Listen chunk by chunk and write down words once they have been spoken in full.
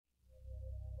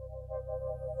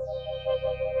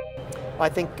I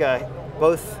think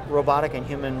both robotic and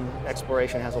human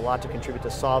exploration has a lot to contribute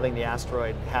to solving the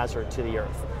asteroid hazard to the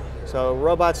Earth. So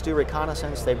robots do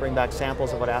reconnaissance, they bring back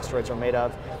samples of what asteroids are made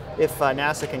of. If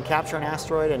NASA can capture an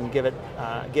asteroid and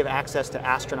give access to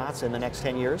astronauts in the next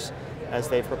 10 years, as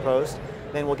they've proposed,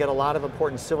 then we'll get a lot of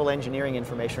important civil engineering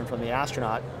information from the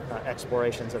astronaut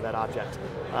explorations of that object,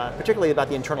 particularly about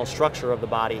the internal structure of the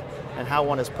body and how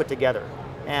one is put together.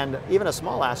 And even a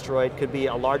small asteroid could be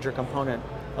a larger component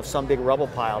of some big rubble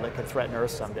pile that could threaten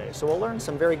Earth someday. So we'll learn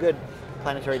some very good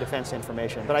planetary defense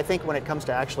information. But I think when it comes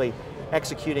to actually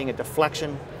executing a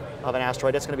deflection of an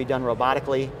asteroid, that's going to be done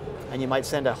robotically, and you might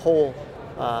send a whole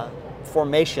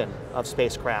formation of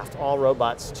spacecraft, all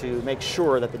robots, to make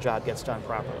sure that the job gets done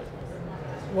properly.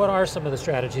 What are some of the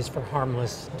strategies for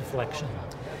harmless deflection?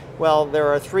 Well, there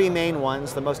are three main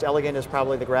ones. The most elegant is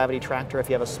probably the gravity tractor. If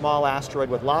you have a small asteroid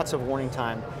with lots of warning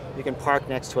time, you can park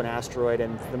next to an asteroid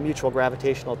and the mutual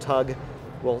gravitational tug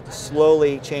will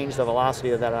slowly change the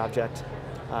velocity of that object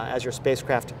as your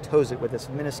spacecraft tows it with this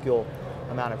minuscule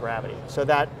amount of gravity, so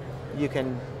that you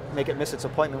can make it miss its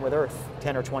appointment with Earth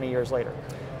 10 or 20 years later.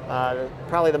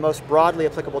 Probably the most broadly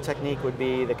applicable technique would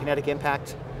be the kinetic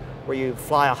impact, where you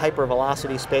fly a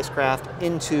hypervelocity spacecraft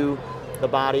into the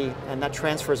body, and that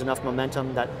transfers enough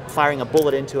momentum that firing a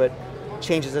bullet into it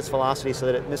changes its velocity so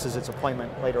that it misses its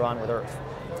appointment later on with Earth.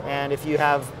 And if you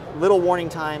have little warning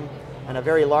time and a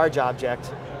very large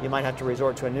object, you might have to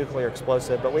resort to a nuclear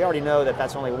explosive, but we already know that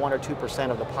that's only 1 or 2%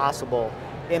 of the possible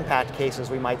impact cases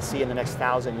we might see in the next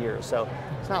 1,000 years, so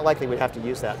it's not likely we'd have to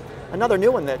use that. Another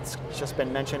new one that's just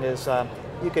been mentioned is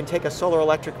you can take a solar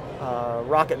electric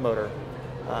rocket motor,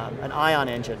 an ion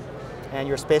engine, and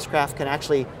your spacecraft can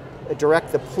actually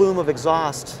direct the plume of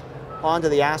exhaust onto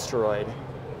the asteroid,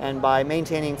 and by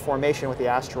maintaining formation with the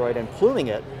asteroid and pluming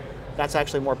it, that's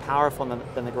actually more powerful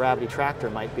than the gravity tractor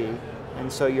might be,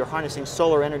 and so you're harnessing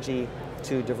solar energy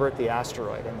to divert the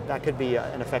asteroid, and that could be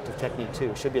an effective technique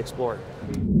too, should be explored.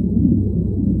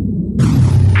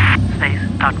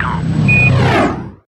 Space.com